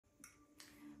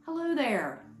Hello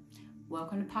there.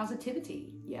 Welcome to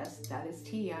Positivity. Yes, that is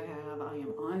tea I have. I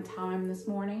am on time this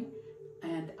morning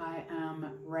and I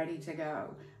am ready to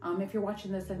go. If you're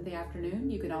watching this in the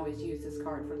afternoon, you can always use this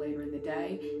card for later in the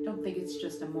day. Don't think it's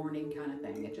just a morning kind of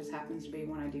thing. It just happens to be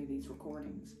when I do these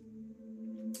recordings.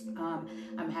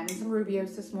 I'm having some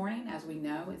Rubios this morning. As we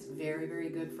know, it's very, very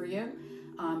good for you.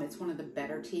 It's one of the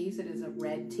better teas. It is a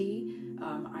red tea.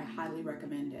 I highly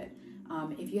recommend it.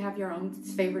 If you have your own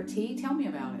favorite tea, tell me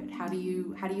about it. How do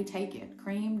you take it?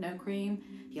 Cream, no cream?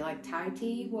 Do you like Thai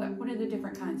tea? What are the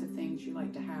different kinds of things you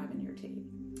like to have in your tea?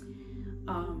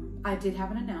 I did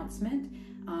have an announcement.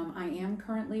 I am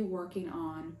currently working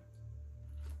on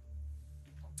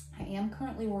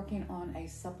a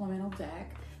supplemental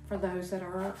deck. For those that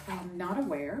are not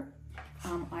aware,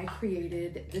 I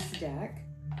created this deck.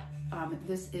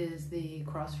 This is the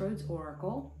Crossroads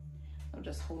Oracle. I'll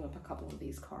just hold up a couple of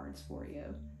these cards for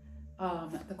you.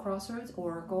 The Crossroads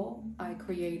Oracle I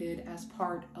created as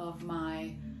part of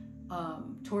my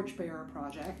Torchbearer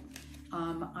project.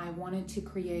 I wanted to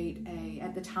create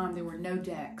at the time there were no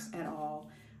decks at all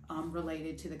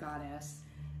related to the goddess.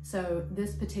 So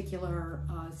this particular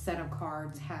set of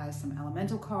cards has some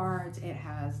elemental cards. It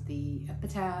has the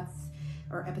epithets.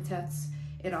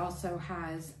 It also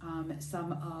has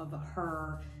some of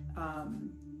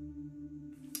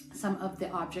the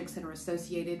objects that are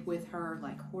associated with her,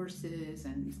 like horses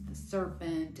and the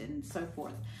serpent and so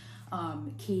forth,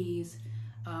 keys.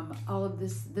 All of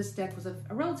this deck was a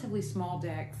relatively small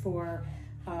deck for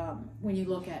when you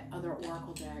look at other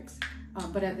oracle decks,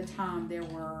 but at the time there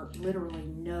were literally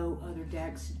no other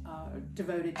decks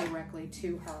devoted directly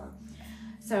to her.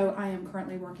 So I am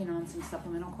currently working on some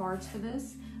supplemental cards for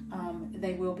this.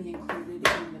 They will be included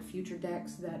in the future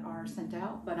decks that are sent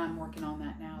out, but I'm working on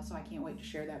that now, so I can't wait to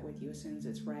share that with you as soon as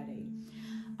it's ready.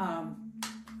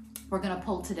 We're going to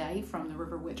pull today from the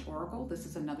River Witch Oracle. This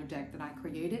is another deck that I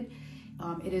created.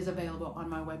 It is available on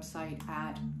my website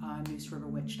at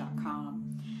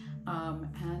neuseriverwitch.com.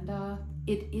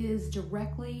 It is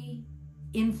directly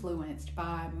influenced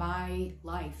by my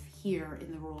life here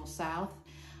in the rural South.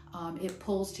 It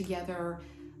pulls together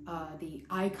the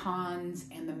icons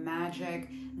and the magic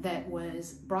that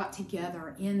was brought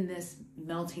together in this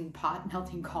melting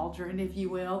cauldron, if you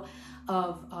will,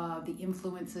 of the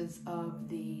influences of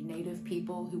the native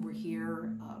people who were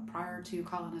here prior to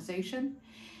colonization,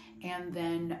 and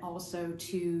then also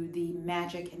to the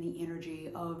magic and the energy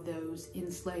of those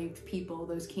enslaved people,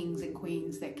 those kings and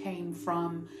queens that came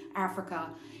from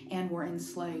Africa and were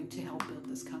enslaved to help build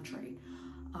this country.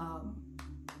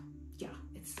 Yeah,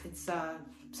 it's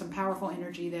some powerful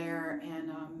energy there, and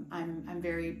I'm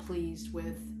very pleased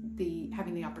with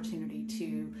having the opportunity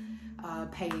to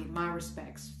pay my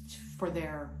respects for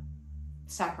their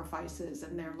sacrifices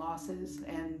and their losses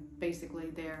and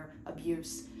basically their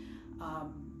abuse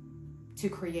to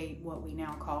create what we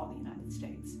now call the United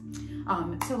States.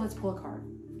 So let's pull a card.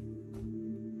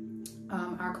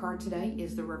 Our card today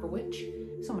is the River Witch,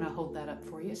 so I'm going to hold that up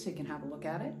for you so you can have a look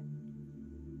at it.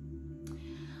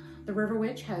 The River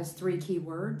Witch has 3 key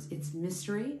words. It's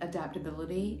mystery,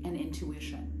 adaptability, and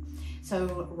intuition.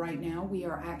 So right now we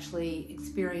are actually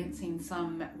experiencing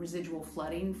some residual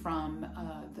flooding from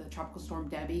the tropical storm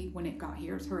Debby when it got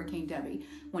here. It's Hurricane Debby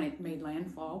when it made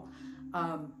landfall.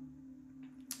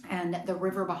 And the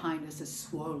river behind us is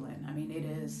swollen. I mean, it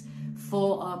is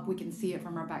full up. We can see it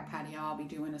from our back patio. I'll be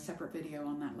doing a separate video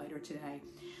on that later today.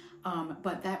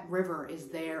 But that river is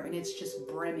there and it's just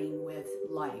brimming with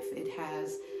life. It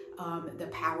has the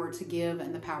power to give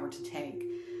and the power to take.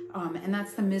 And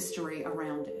that's the mystery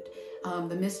around it.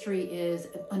 The mystery is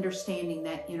understanding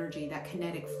that energy, that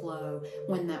kinetic flow,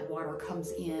 when that water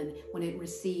comes in, when it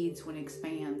recedes, when it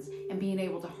expands, and being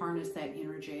able to harness that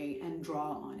energy and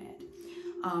draw on it.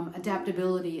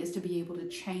 Adaptability is to be able to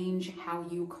change how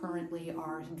you currently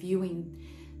are viewing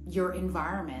your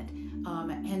environment,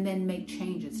 and then make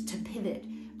changes, to pivot,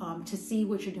 to see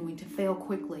what you're doing, to fail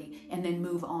quickly, and then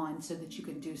move on so that you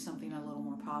can do something a little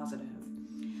more positive.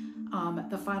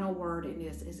 The final word in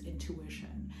this is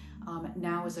intuition.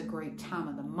 Now is a great time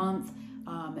of the month.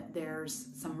 There's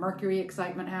some Mercury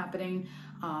excitement happening.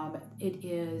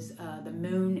 The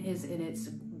moon is in its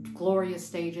glorious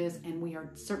stages, and we are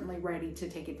certainly ready to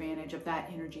take advantage of that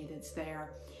energy that's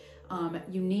there.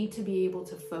 You need to be able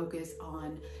to focus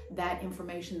on that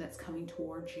information that's coming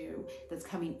towards you, that's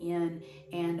coming in,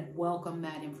 and welcome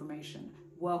that information.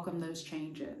 Welcome those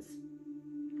changes.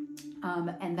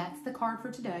 And that's the card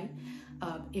for today.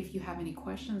 If you have any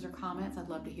questions or comments, I'd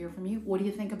love to hear from you. What do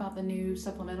you think about the new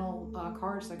supplemental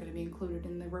cards that are going to be included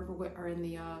in the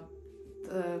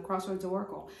Crossroads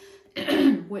Oracle?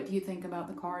 What do you think about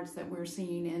the cards that we're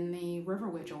seeing in the River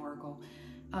Witch Oracle?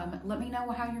 Let me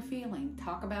know how you're feeling.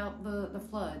 Talk about the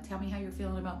flood. Tell me how you're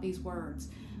feeling about these words.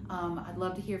 I'd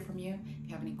love to hear from you. If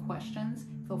you have any questions,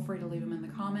 feel free to leave them in the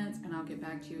comments, and I'll get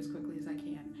back to you as quickly as I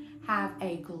can. Have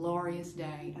a glorious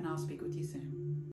day, and I'll speak with you soon.